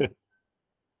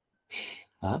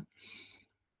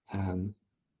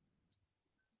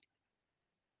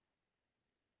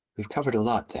 We've covered a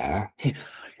lot there. Yeah,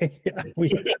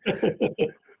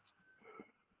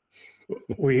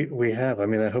 we have. I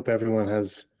mean, I hope everyone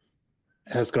has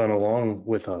gone along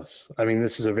with us. I mean,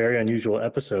 this is a very unusual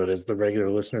episode, as the regular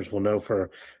listeners will know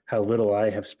for how little I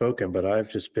have spoken, but I've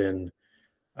just been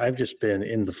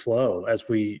in the flow as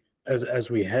we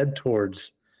head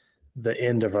towards the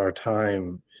end of our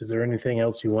time. Is there anything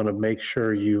else you want to make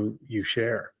sure you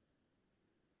share?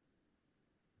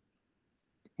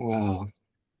 Wow.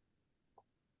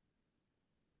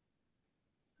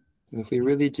 If we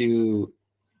really do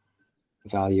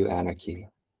value anarchy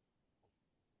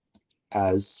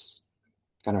if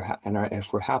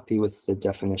we're happy with the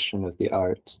definition of the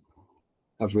art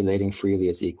of relating freely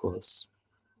as equals.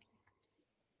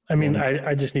 I mean,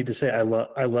 I just need to say I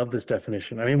love this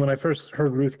definition. I mean, when I first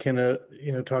heard Ruth Kinna,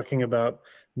 talking about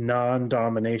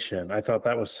non-domination, I thought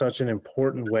that was such an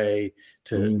important way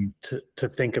to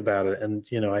think about it. And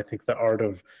I think the art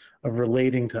of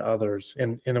relating to others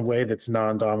in a way that's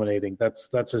non-dominating,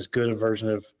 that's as good a version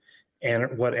of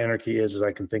what anarchy is as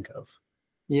I can think of.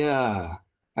 Yeah,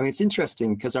 I mean, it's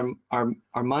interesting because our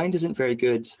mind isn't very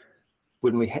good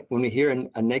when we hear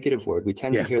a negative word. We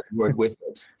tend to hear the word with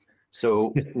it.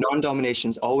 So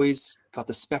non-domination's always got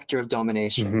the specter of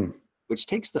domination, which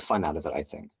takes the fun out of it, I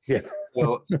think. Yeah.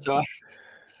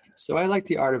 So I like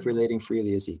the art of relating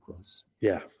freely as equals.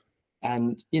 Yeah.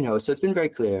 And, so it's been very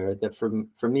clear that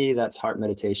for me, that's heart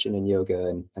meditation and yoga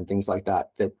and things like that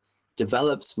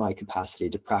develops my capacity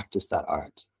to practice that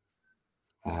art.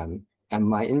 And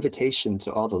my invitation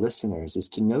to all the listeners is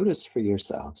to notice for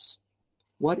yourselves,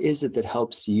 what is it that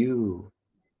helps you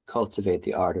cultivate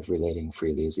the art of relating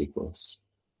freely as equals?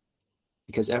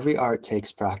 Because every art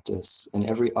takes practice and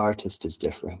every artist is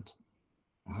different.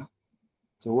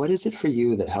 So what is it for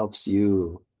you that helps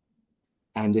you?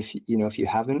 And if you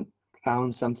haven't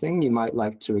found something you might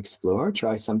like to explore,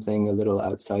 try something a little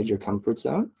outside your comfort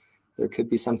zone. There could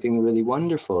be something really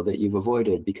wonderful that you've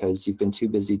avoided because you've been too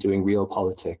busy doing real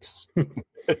politics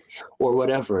or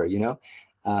whatever,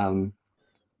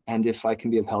 and if I can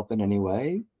be of help in any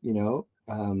way,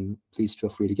 please feel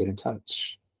free to get in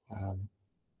touch.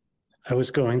 I was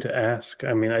going to ask,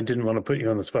 I mean, I didn't want to put you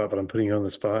on the spot, but I'm putting you on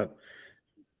the spot.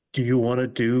 Do you want to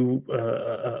do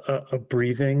a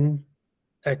breathing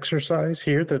exercise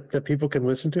here that people can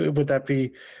listen to? Would that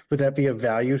be of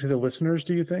value to the listeners,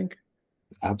 do you think?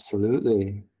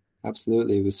 Absolutely.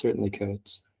 We certainly could.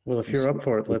 Well, if you're up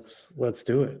for it, let's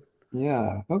do it.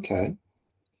 Yeah. Okay.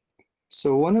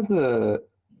 So one of the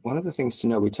things to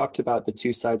know, we talked about the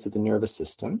two sides of the nervous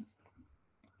system.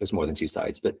 There's more than two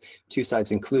sides, but two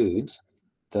sides include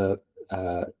the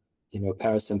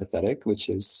parasympathetic, which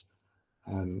is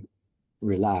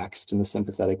relaxed, and the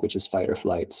sympathetic, which is fight or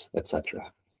flight,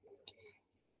 etc.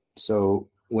 So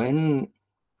and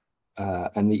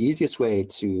the easiest way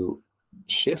to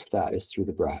shift that is through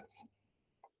the breath.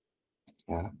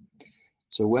 Yeah.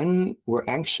 So when we're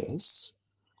anxious,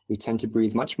 we tend to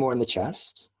breathe much more in the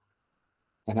chest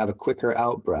and have a quicker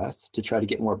out breath to try to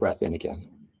get more breath in again.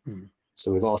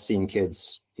 So we've all seen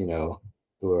kids,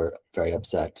 who are very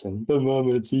upset and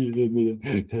mom, it's eating me.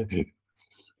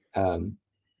 And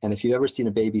if you've ever seen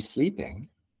a baby sleeping,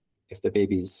 if the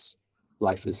baby's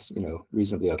life is,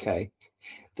 reasonably okay,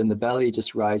 then the belly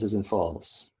just rises and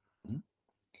falls.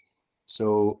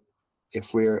 So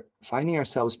if we're finding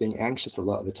ourselves being anxious a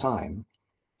lot of the time,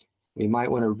 we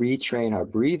might want to retrain our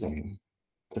breathing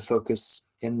to focus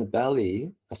in the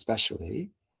belly,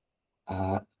 especially,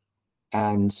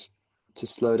 and to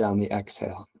slow down the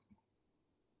exhale.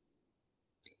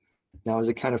 Now, as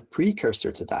a kind of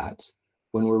precursor to that,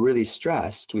 when we're really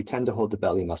stressed, we tend to hold the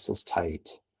belly muscles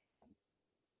tight,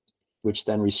 which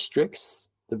then restricts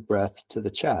the breath to the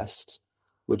chest,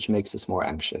 which makes us more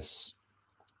anxious.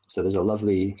 So there's a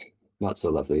lovely, not so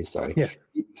lovely, sorry. Yeah.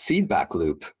 feedback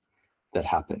loop that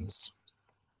happens.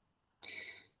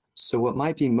 So what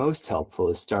might be most helpful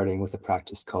is starting with a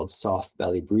practice called soft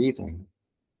belly breathing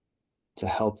to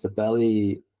help the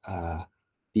belly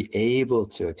be able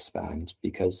to expand,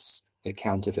 because it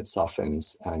can't if it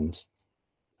softens, and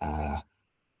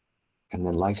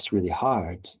then life's really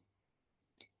hard.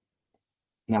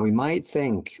 Now, we might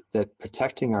think that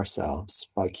protecting ourselves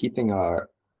by keeping our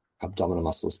abdominal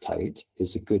muscles tight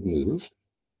is a good move.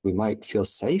 We might feel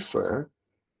safer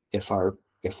if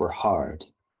we're hard,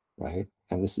 right?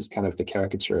 And this is kind of the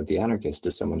caricature of the anarchist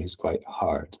as someone who's quite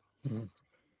hard.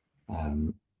 Mm-hmm.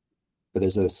 But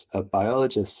there's a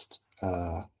biologist,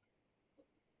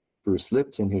 Bruce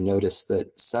Lipton, who noticed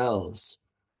that cells,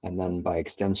 and then by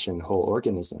extension whole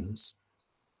organisms,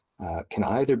 can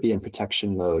either be in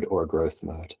protection mode or growth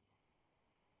mode,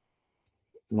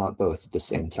 not both at the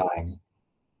same time.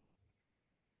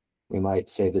 We might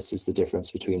say this is the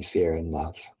difference between fear and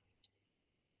love.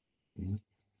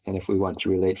 And if we want to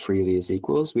relate freely as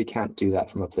equals, we can't do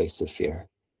that from a place of fear.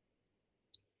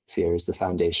 Fear is the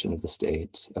foundation of the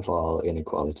state, of all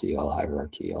inequality, all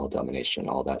hierarchy, all domination,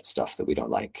 all that stuff that we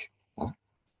don't like.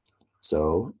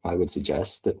 So I would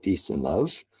suggest that peace and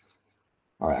love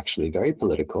are actually very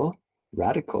political,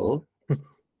 radical,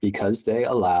 because they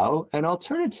allow an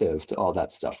alternative to all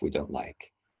that stuff we don't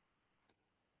like.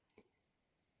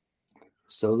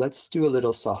 So let's do a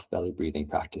little soft belly breathing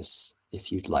practice,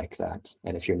 if you'd like that,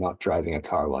 and if you're not driving a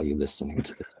car while you're listening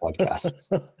to this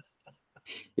podcast.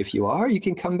 If you are, you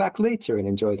can come back later and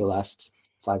enjoy the last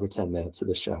 5 or 10 minutes of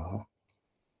the show.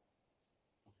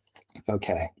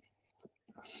 Okay.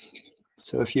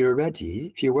 So if you're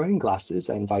ready, if you're wearing glasses,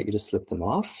 I invite you to slip them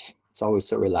off. It's always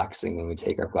so relaxing when we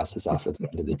take our glasses off at the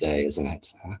end of the day, isn't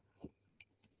it?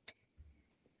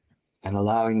 And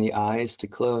allowing the eyes to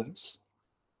close.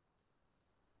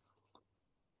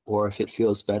 Or if it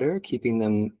feels better, keeping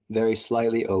them very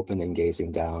slightly open and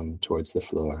gazing down towards the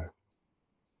floor.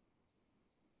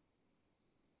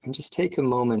 And just take a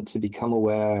moment to become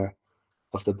aware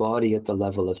of the body at the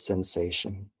level of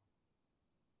sensation.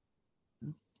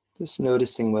 Just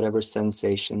noticing whatever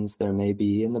sensations there may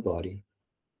be in the body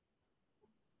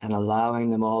and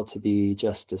allowing them all to be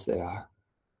just as they are.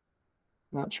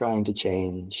 Not trying to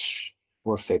change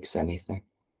or fix anything.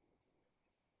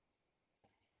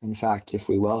 In fact, if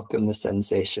we welcome the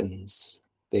sensations,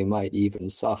 they might even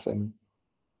soften.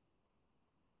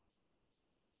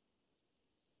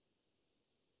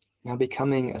 Now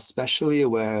becoming especially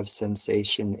aware of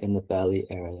sensation in the belly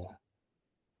area,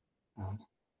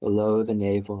 below the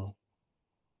navel,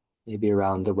 maybe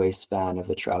around the waistband of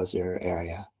the trouser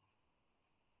area.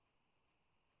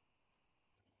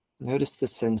 Notice the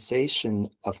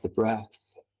sensation of the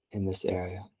breath in this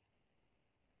area.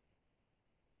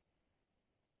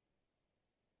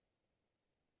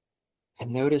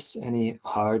 And notice any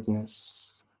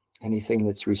hardness, anything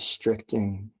that's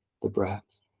restricting the breath.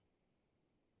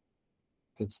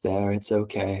 If it's there, it's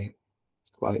okay.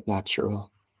 It's quite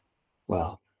natural.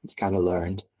 Well, it's kind of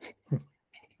learned.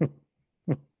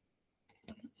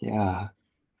 Yeah.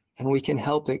 And we can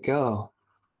help it go.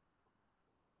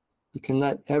 You can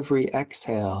let every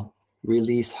exhale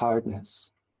release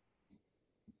hardness.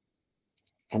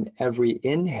 And every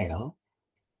inhale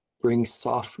brings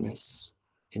softness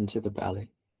into the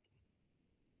belly.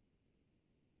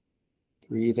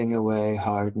 Breathing away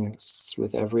hardness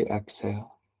with every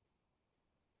exhale.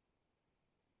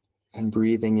 And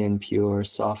breathing in pure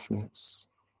softness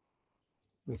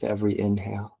with every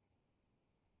inhale.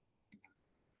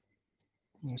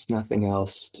 There's nothing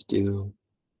else to do,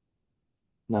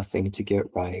 nothing to get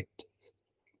right,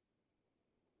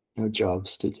 no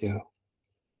jobs to do.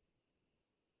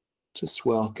 Just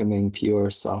welcoming pure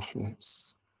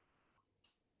softness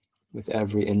with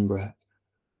every in-breath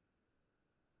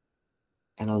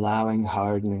and allowing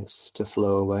hardness to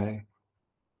flow away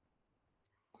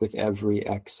with every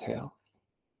exhale.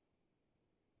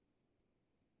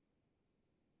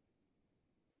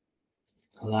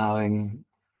 Allowing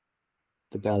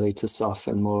the belly to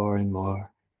soften more and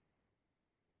more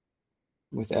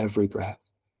with every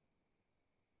breath.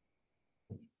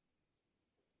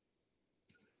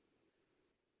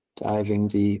 Diving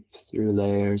deep through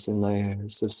layers and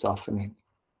layers of softening.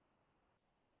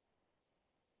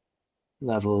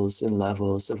 Levels and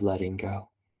levels of letting go.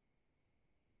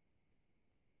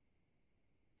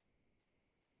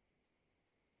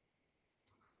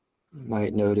 You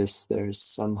might notice there's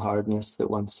some hardness that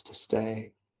wants to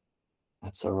stay.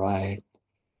 That's all right.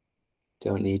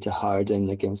 Don't need to harden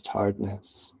against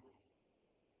hardness.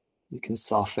 You can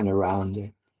soften around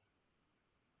it.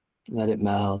 Let it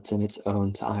melt in its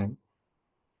own time.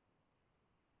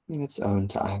 in its own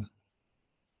time.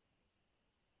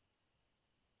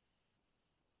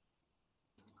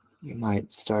 You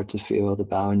might start to feel the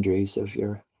boundaries of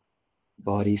your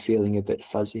body feeling a bit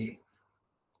fuzzy,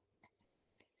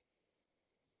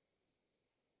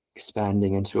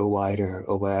 expanding into a wider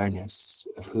awareness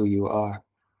of who you are,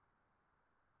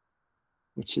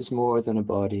 which is more than a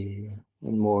body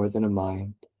and more than a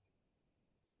mind.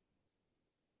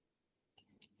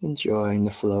 Enjoying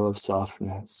the flow of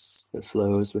softness that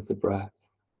flows with the breath.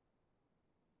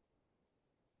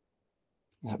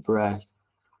 That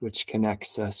breath which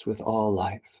connects us with all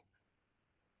life.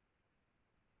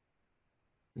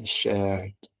 The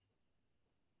shared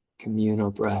communal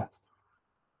breath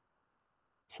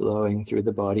flowing through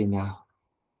the body now,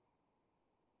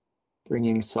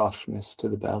 bringing softness to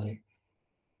the belly.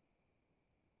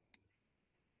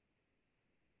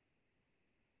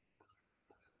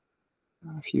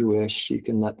 If you wish, you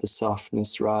can let the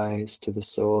softness rise to the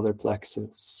solar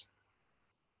plexus,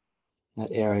 that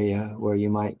area where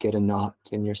you might get a knot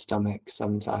in your stomach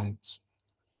sometimes.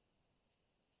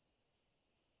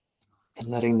 And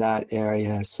letting that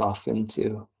area soften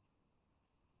too.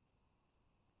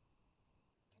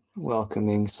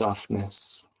 Welcoming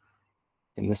softness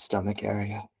in the stomach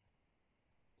area.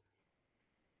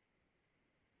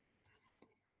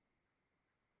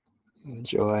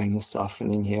 Enjoying the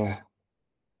softening here.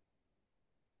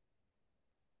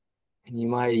 And you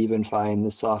might even find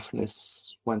the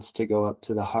softness wants to go up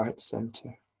to the heart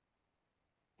center,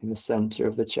 in the center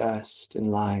of the chest, in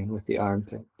line with the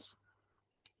armpits.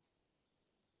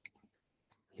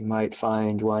 You might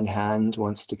find one hand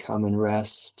wants to come and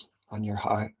rest on your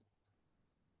heart.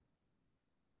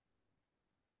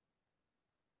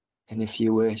 And if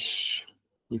you wish,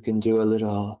 you can do a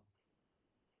little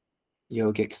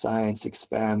yogic science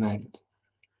experiment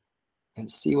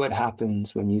and see what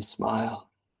happens when you smile.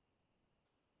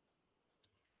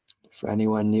 For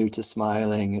anyone new to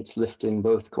smiling, it's lifting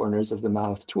both corners of the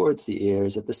mouth towards the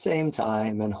ears at the same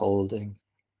time and holding.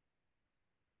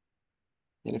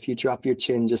 And if you drop your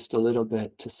chin just a little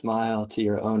bit to smile to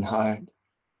your own heart,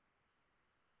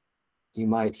 you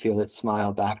might feel it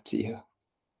smile back to you.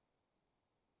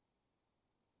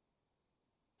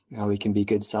 Now we can be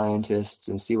good scientists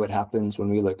and see what happens when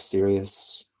we look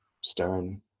serious,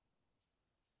 stern.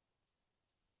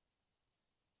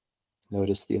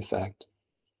 Notice the effect.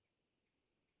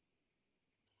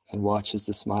 And watch as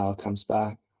the smile comes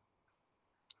back.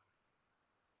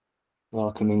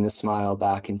 Welcoming the smile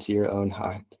back into your own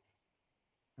heart.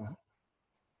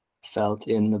 Felt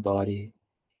in the body.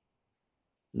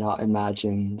 Not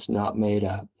imagined, not made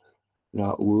up,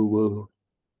 not woo-woo.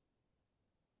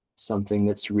 Something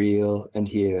that's real and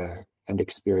here and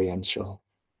experiential.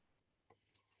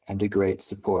 And a great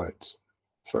support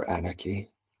for anarchy.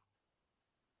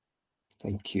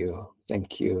 Thank you,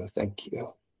 thank you, thank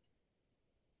you.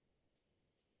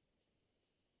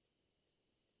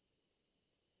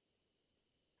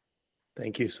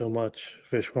 Thank you so much,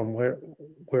 Vishwam.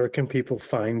 Where can people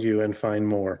find you and find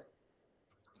more?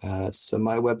 So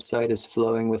my website is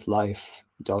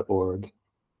flowingwithlife.org.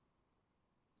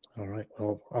 All right.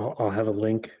 Well, I'll have a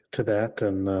link to that,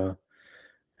 and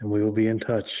we will be in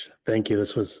touch. Thank you.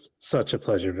 This was such a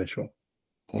pleasure, Vishwam.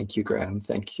 Thank you, Graham.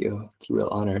 Thank you. It's a real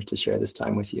honor to share this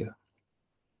time with you.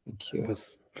 Thank you.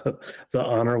 The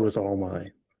honor was all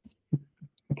mine.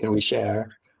 Can we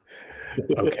share?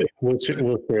 Okay, we'll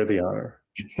share the honor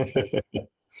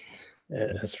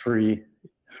as free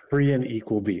and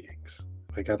equal beings.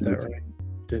 I got that right.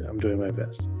 I'm doing my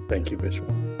best. Thank you,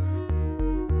 Vishwam.